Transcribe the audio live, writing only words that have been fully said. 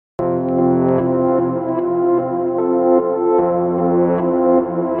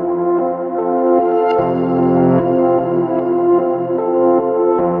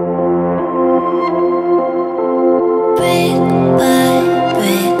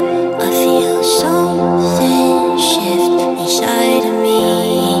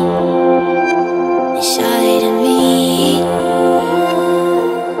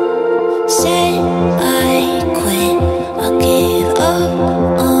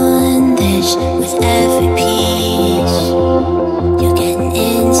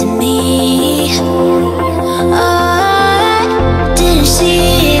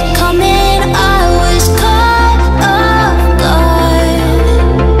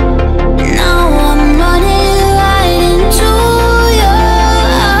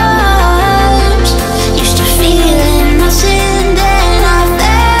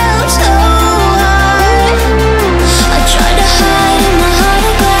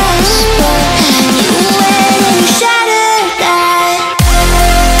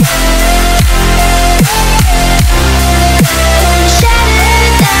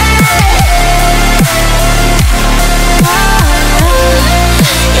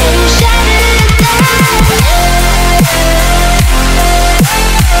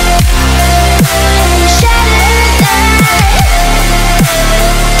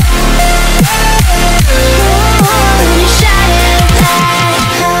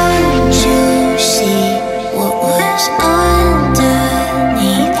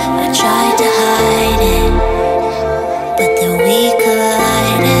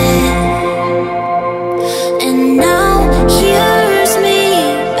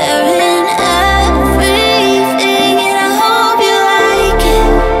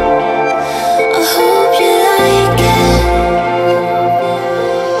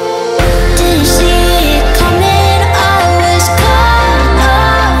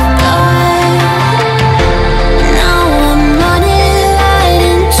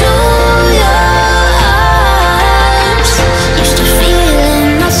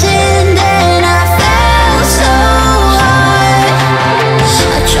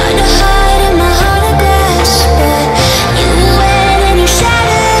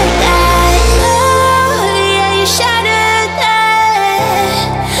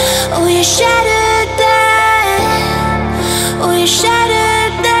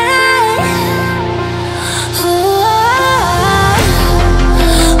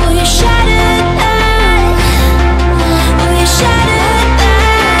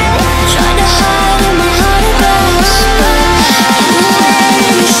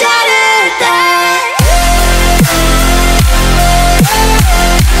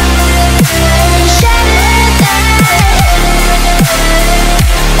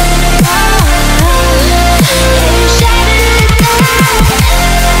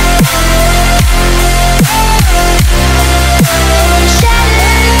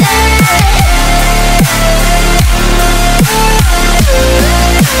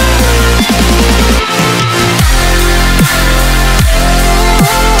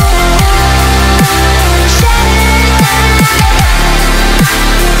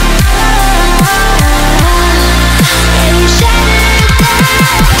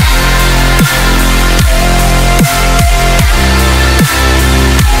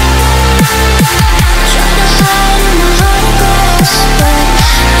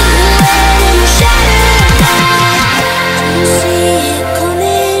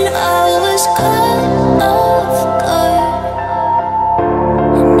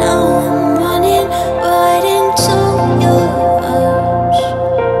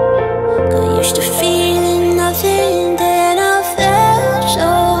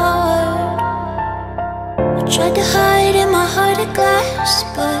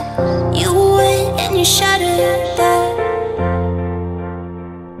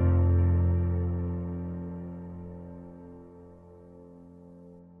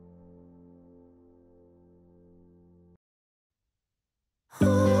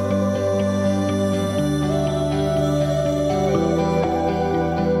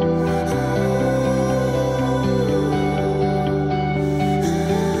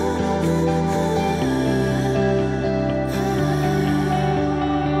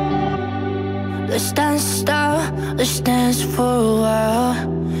Let's dance still, let's dance for a while.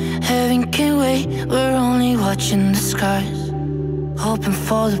 Heaven can't wait, we're only watching the skies. Hoping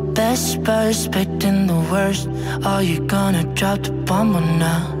for the best, but expecting the worst. Are you gonna drop the bomb or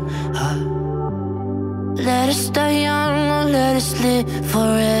not? Let us die young or let us live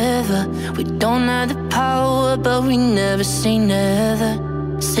forever. We don't have the power, but we never say never.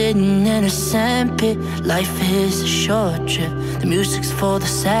 Sitting in a sandpit, life is a short trip. The music's for the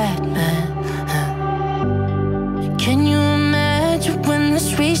sad man. Can you imagine when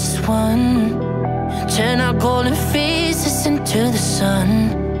this race is won? Turn our golden faces into the sun.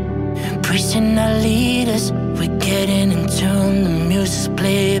 Praising our leaders, we're getting in tune. The music's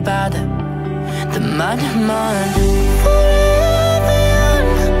played by the mighty mind. Forever young,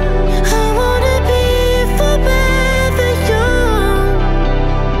 I wanna be forever young.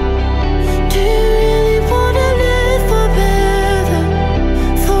 Do you really wanna live forever?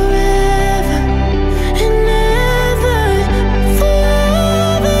 Forever and ever.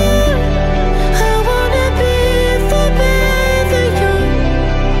 Forever young, I wanna be forever young.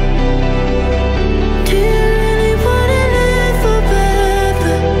 Do you really wanna live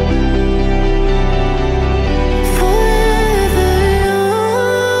forever?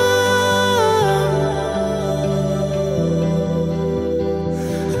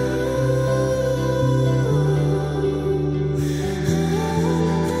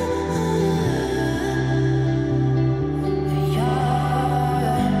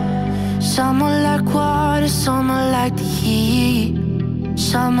 Some are like water, some are like the heat.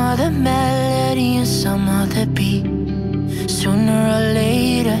 Some are the melody and some are the beat. Sooner or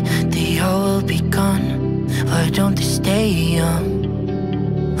later, they all will be gone. Why don't they stay young?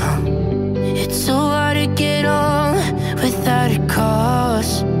 It's so hard to get on without a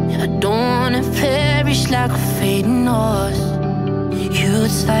cause. I don't wanna perish like a fading horse.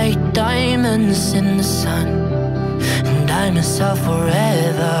 Youth's like diamonds in the sun, and diamonds are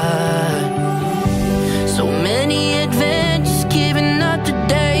forever.